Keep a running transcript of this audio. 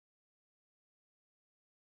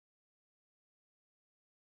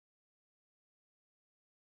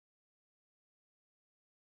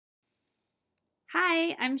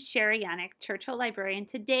Hi, I'm Cherie Yanek, Churchill Librarian.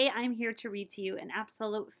 Today I'm here to read to you an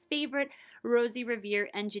absolute favorite, Rosie Revere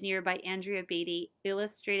Engineer by Andrea Beaty,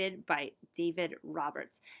 illustrated by David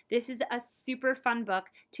Roberts. This is a super fun book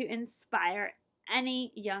to inspire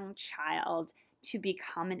any young child to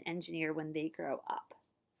become an engineer when they grow up.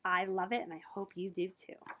 I love it and I hope you do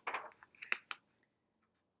too.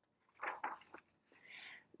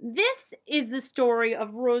 This is the story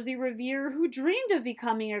of Rosie Revere, who dreamed of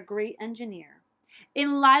becoming a great engineer.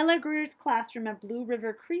 In Lila Greer's classroom at Blue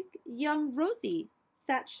River Creek, young Rosie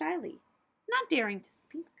sat shyly, not daring to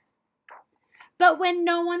speak. But when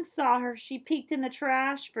no one saw her, she peeked in the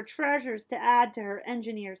trash for treasures to add to her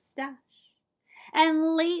engineer's stash.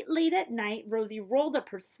 And late at night, Rosie rolled up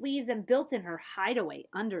her sleeves and built in her hideaway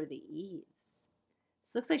under the eaves.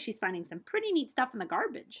 Looks like she's finding some pretty neat stuff in the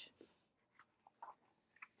garbage.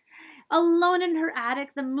 Alone in her attic,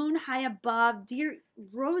 the moon high above, dear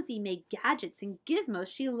Rosie made gadgets and gizmos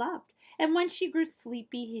she loved. And when she grew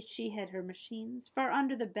sleepy, she hid her machines far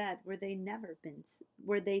under the bed where they'd never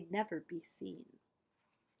be seen.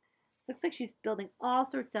 Looks like she's building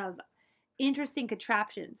all sorts of interesting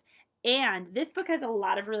contraptions. And this book has a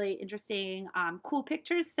lot of really interesting, cool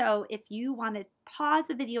pictures. So if you want to pause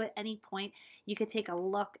the video at any point, you could take a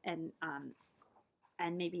look and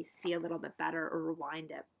maybe see a little bit better or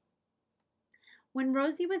rewind it. When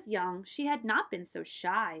Rosie was young, she had not been so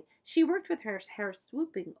shy. She worked with her hair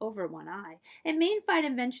swooping over one eye and made fine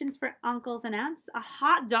inventions for uncles and aunts, a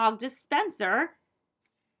hot dog dispenser,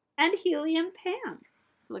 and helium pants.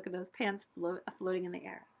 So look at those pants floating in the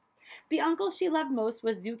air. The uncle she loved most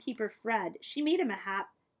was zookeeper Fred. She made him a hat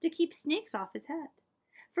to keep snakes off his head,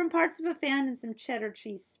 from parts of a fan and some cheddar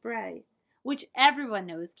cheese spray, which everyone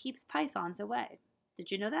knows keeps pythons away.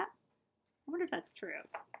 Did you know that? I wonder if that's true.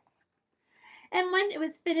 And when it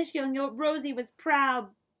was finished, young Rosie was proud.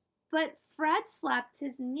 But Fred slapped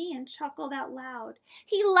his knee and chuckled out loud.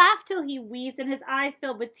 He laughed till he wheezed, and his eyes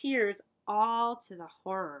filled with tears, all to the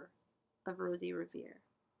horror of Rosie Revere,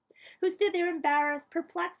 who stood there embarrassed,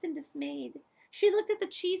 perplexed, and dismayed. She looked at the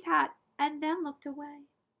cheese hat and then looked away.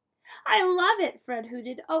 "I love it," Fred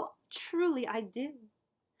hooted. "Oh, truly I do."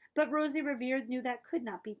 But Rosie Revere knew that could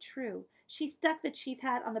not be true. She stuck the cheese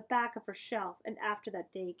hat on the back of her shelf, and after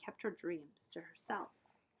that day kept her dreams to herself.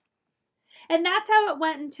 And that's how it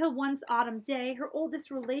went until one autumn day, her oldest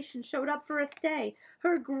relation showed up for a stay.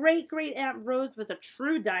 Her great-great-aunt Rose was a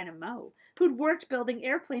true dynamo who'd worked building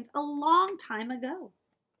airplanes a long time ago.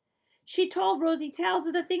 She told Rosie tales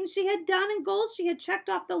of the things she had done and goals she had checked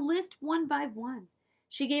off the list one by one.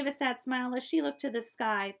 She gave a sad smile as she looked to the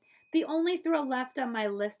sky. "The only thrill left on my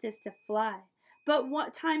list is to fly. But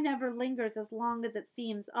what time never lingers as long as it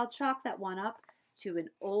seems. I'll chalk that one up to an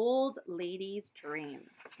old lady's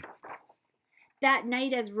dreams." That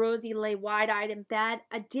night, as Rosie lay wide-eyed in bed,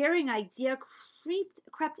 a daring idea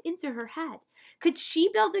crept into her head. Could she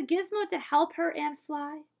build a gizmo to help her aunt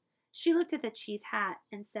fly? She looked at the cheese hat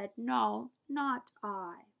and said, "No, not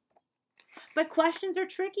I." But questions are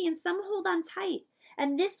tricky and some hold on tight,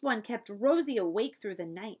 and this one kept Rosie awake through the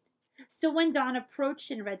night. So when dawn approached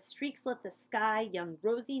and red streaks lit the sky, young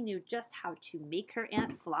Rosie knew just how to make her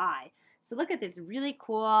aunt fly. So look at this really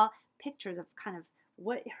cool pictures of kind of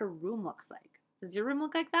what her room looks like. Does your room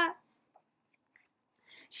look like that?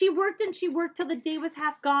 She worked and she worked till the day was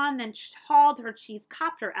half gone, then hauled her cheese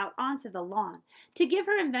copter out onto the lawn to give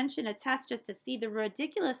her invention a test just to see the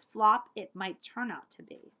ridiculous flop it might turn out to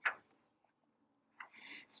be.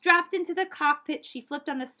 Strapped into the cockpit, she flipped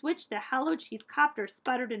on the switch. The hollow cheese copter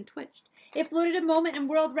sputtered and twitched. It floated a moment and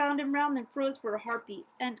whirled round and round, then froze for a heartbeat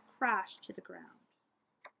and crashed to the ground.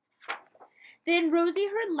 Then Rosie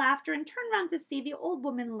heard laughter and turned round to see the old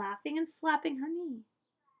woman laughing and slapping her knee.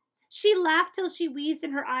 She laughed till she wheezed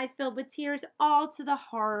and her eyes filled with tears, all to the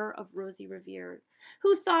horror of Rosie Revere,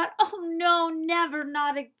 who thought, "Oh no, never,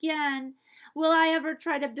 not again. Will I ever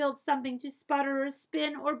try to build something to sputter or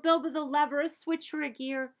spin, or build with a lever, a switch for a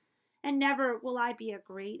gear, and never will I be a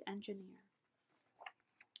great engineer."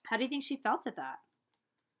 How do you think she felt at that?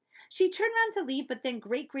 She turned round to leave, but then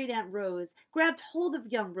great-great-aunt Rose grabbed hold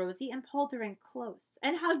of young Rosie and pulled her in close,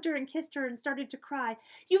 and hugged her and kissed her and started to cry.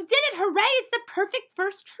 "You did it! Hooray! It's the perfect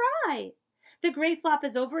first try! The great flop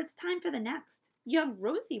is over. It's time for the next." Young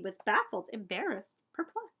Rosie was baffled, embarrassed,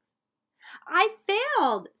 perplexed. "I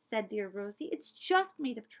failed," said dear Rosie. "It's just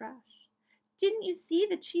made of trash. Didn't you see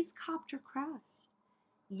the cheese copter crash?"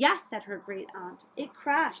 "Yes," said her great aunt. "It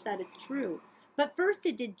crashed, that is true. But first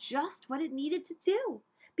it did just what it needed to do.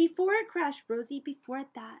 Before it crashed, Rosie, before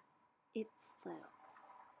that, it flew."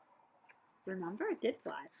 remember? It did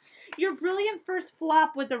fly. Your brilliant first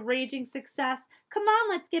flop was a raging success. Come on,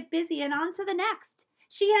 let's get busy and on to the next.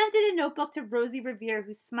 She handed a notebook to Rosie Revere,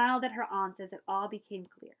 who smiled at her aunt as it all became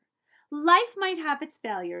clear. Life might have its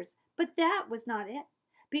failures, but that was not it.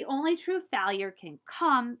 The only true failure can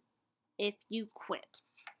come if you quit.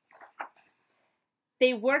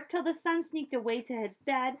 They worked till the sun sneaked away to his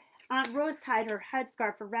bed. Aunt Rose tied her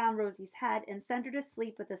headscarf around Rosie's head and sent her to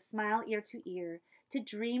sleep with a smile ear to ear, to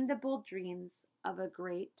dream the bold dreams of a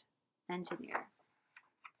great engineer.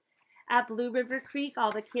 At Blue River Creek,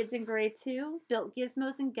 all the kids in grade 2 built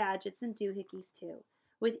gizmos and gadgets and doohickeys too.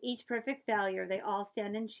 With each perfect failure, they all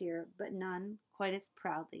stand and cheer, but none quite as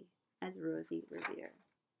proudly as Rosie Revere.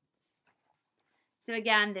 So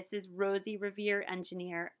again, this is Rosie Revere,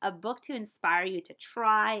 Engineer, a book to inspire you to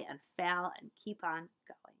try and fail and keep on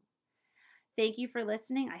going. Thank you for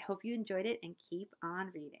listening. I hope you enjoyed it and keep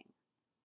on reading.